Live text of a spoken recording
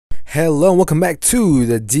Hello and welcome back to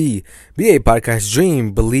the DBA Podcast.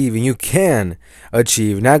 Dream, believe, and you can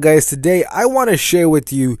achieve. Now, guys, today I want to share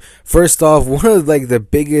with you, first off, one of the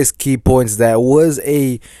biggest key points that was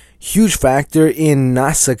a huge factor in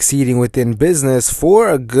not succeeding within business for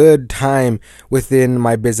a good time within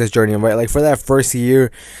my business journey, right? Like for that first year,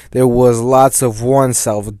 there was lots of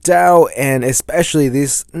self-doubt, and especially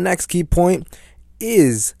this next key point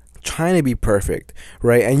is trying to be perfect,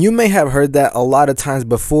 right? And you may have heard that a lot of times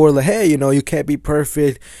before, like, hey, you can't be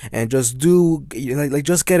perfect and just do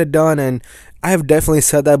just get it done. And I have definitely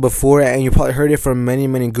said that before, and you probably heard it from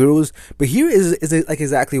many gurus, but here is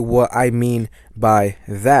exactly what I mean by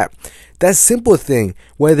that simple thing.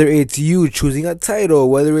 Whether it's you choosing a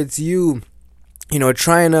title, whether it's you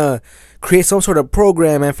trying to create some sort of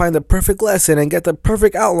program and find the perfect lesson and get the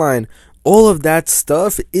perfect outline, all of that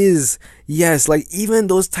stuff is, yes, even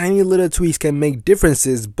those tiny little tweaks can make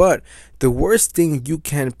differences, but the worst thing you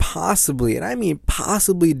can possibly, and I mean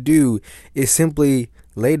possibly, do is simply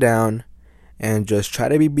lay down and just try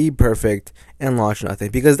to be perfect and launch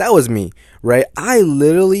nothing. Because that was me, right? I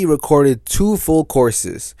literally recorded 2 full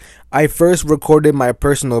courses. I first recorded my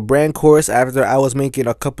personal brand course after I was making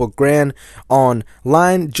a couple grand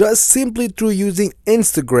online just simply through using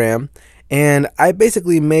Instagram. And I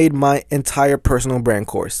basically made my entire personal brand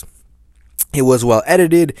course. It was well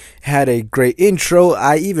edited, had a great intro.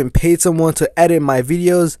 I even paid someone to edit my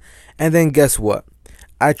videos. And then guess what?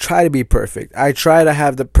 I try to be perfect. I try to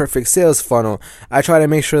have the perfect sales funnel. I try to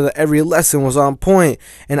make sure that every lesson was on point.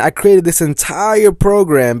 And I created this entire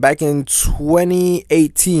program back in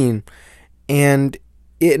 2018, and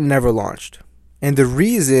it never launched. And the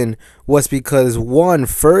reason was because,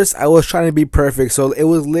 first, I was trying to be perfect. So it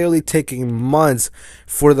was literally taking months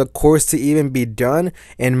for the course to even be done.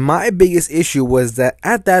 And my biggest issue was that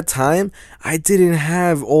at that time, I didn't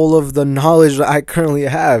have all of the knowledge that I currently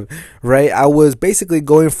have, right? I was basically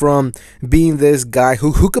going from being this guy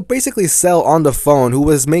who could basically sell on the phone, who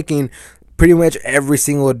was making pretty much every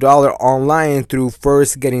single dollar online through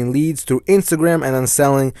first getting leads through Instagram and then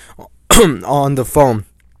selling on the phone.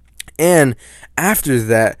 And after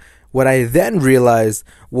that, what I then realized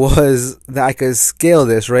was that I could scale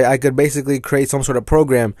this, right? I could basically create some sort of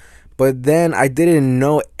program, but then I didn't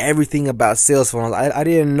know everything about sales funnels. I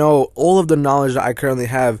didn't know all of the knowledge that I currently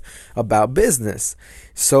have about business.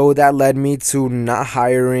 So that led me to not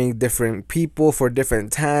hiring different people for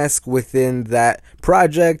different tasks within that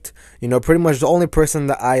project. Pretty much the only person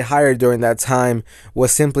that I hired during that time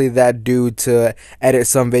was simply that dude to edit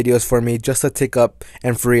some videos for me just to take up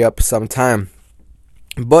and free up some time.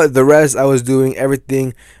 But the rest, I was doing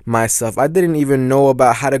everything myself. I didn't even know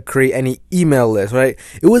about how to create any email list, right?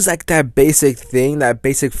 It was like that basic thing, that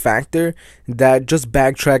basic factor that just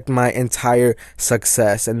backtracked my entire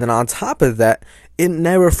success. And then on top of that, it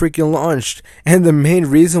never freaking launched. And the main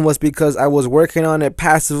reason was because I was working on it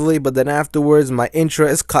passively, but then afterwards my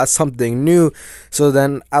interest caught something new. So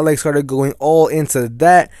then I started going all into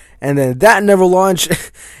that, and then that never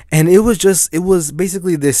launched. And it was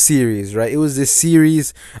basically this series, right? It was this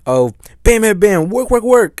series of bam,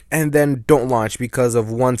 work, and then don't launch because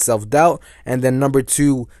of one, self-doubt, and then number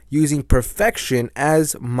 2, using perfection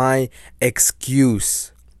as my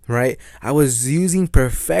excuse. Right? I was using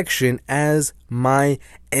perfection as my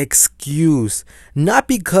excuse. Not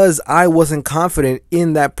because I wasn't confident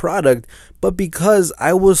in that product, but because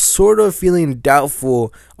I was sort of feeling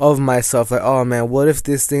doubtful of myself. Like, oh man, what if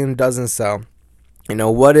this thing doesn't sell?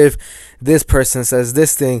 What if this person says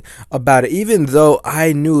this thing about it? Even though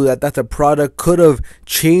I knew that the product could have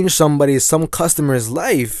changed some customer's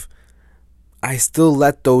life, I still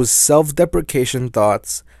let those self-deprecation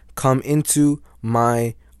thoughts come into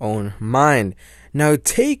my own mind. Now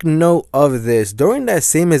take note of this. During that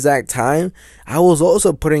same exact time, I was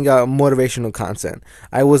also putting out motivational content.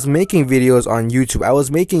 I was making videos on YouTube. I was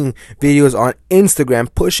making videos on Instagram,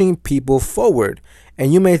 pushing people forward.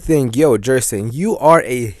 And you may think, yo, Jerson, you are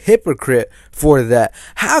a hypocrite for that.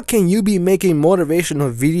 How can you be making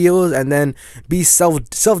motivational videos and then be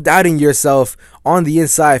self-doubting yourself on the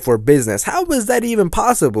inside for business? How is that even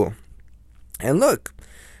possible? And look,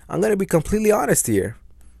 I'm going to be completely honest here.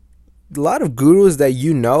 A lot of gurus that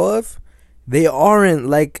you know of, they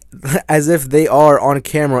aren't as if they are on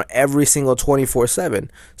camera every single 24/7.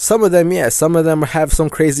 Some of them, yes, some of them have some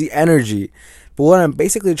crazy energy. But what I'm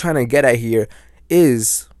basically trying to get at here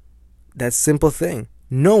is that simple thing.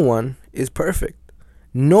 No one is perfect.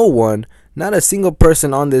 No one, not a single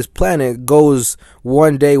person on this planet goes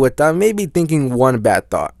one day without maybe thinking one bad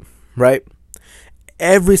thought, right?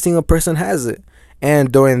 Every single person has it.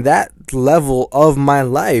 And during that level of my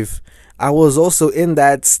life, I was also in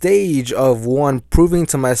that stage of one, proving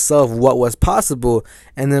to myself what was possible,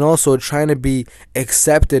 and then also trying to be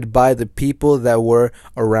accepted by the people that were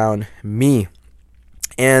around me.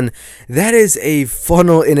 And that is a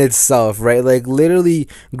funnel in itself, right? Like literally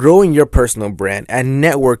growing your personal brand and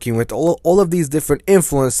networking with all of these different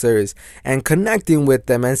influencers and connecting with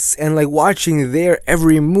them and like watching their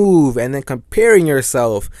every move and then comparing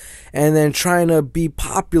yourself and then trying to be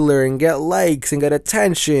popular and get likes and get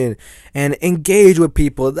attention and engage with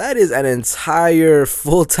people. That is an entire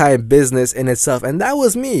full-time business in itself. And that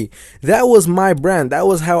was me. That was my brand. That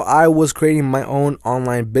was how I was creating my own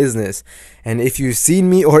online business. And if you've seen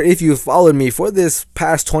me or if you followed me for this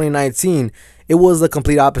past 2019, it was the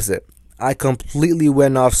complete opposite. I completely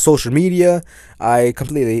went off social media. I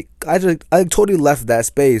totally left that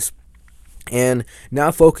space and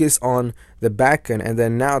now focus on the back end. And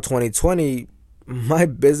then now 2020, my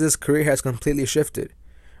business career has completely shifted,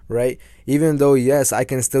 right? Even though, yes, I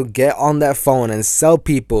can still get on that phone and sell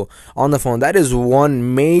people on the phone. That is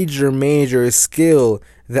one major skill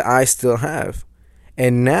that I still have.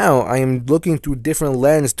 And now I am looking through different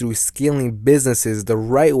lenses through scaling businesses the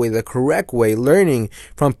right way, the correct way, learning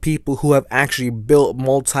from people who have actually built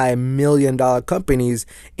multi-million-dollar companies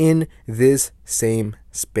in this same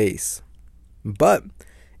space. But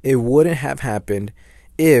it wouldn't have happened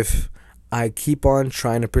if I keep on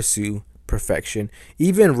trying to pursue perfection.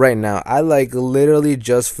 Even right now, I like literally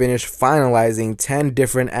just finished finalizing 10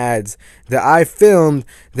 different ads that I filmed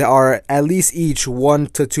that are at least each 1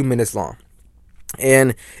 to 2 minutes long.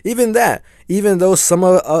 And even though some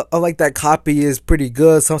of like that copy is pretty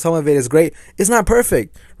good, some of it is great, it's not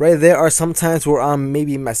perfect, right? There are some times where I'm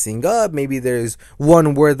maybe messing up. Maybe there's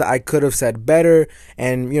one word that I could have said better,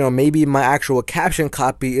 and maybe my actual caption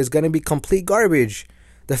copy is gonna be complete garbage.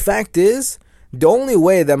 The fact is, the only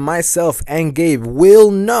way that myself and Gabe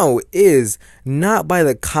will know is not by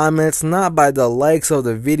the comments, not by the likes of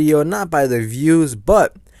the video, not by the views,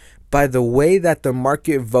 but by the way that the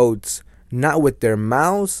market votes. Not with their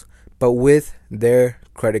mouths, but with their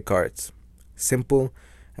credit cards. Simple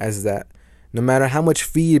as that. No matter how much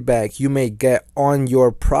feedback you may get on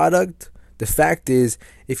your product, the fact is,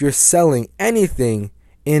 if you're selling anything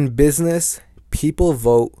in business, people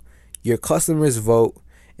vote, your customers vote,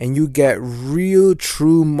 and you get real,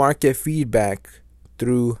 true market feedback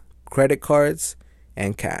through credit cards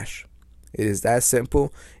and cash. It is that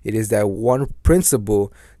simple. It is that one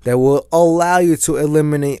principle that will allow you to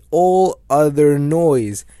eliminate all other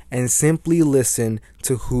noise and simply listen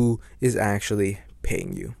to who is actually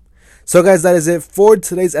paying you. So guys, that is it for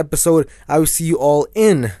today's episode. I will see you all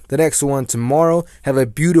in the next one tomorrow. Have a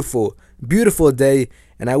beautiful day,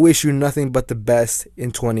 and I wish you nothing but the best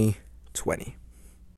in 2020.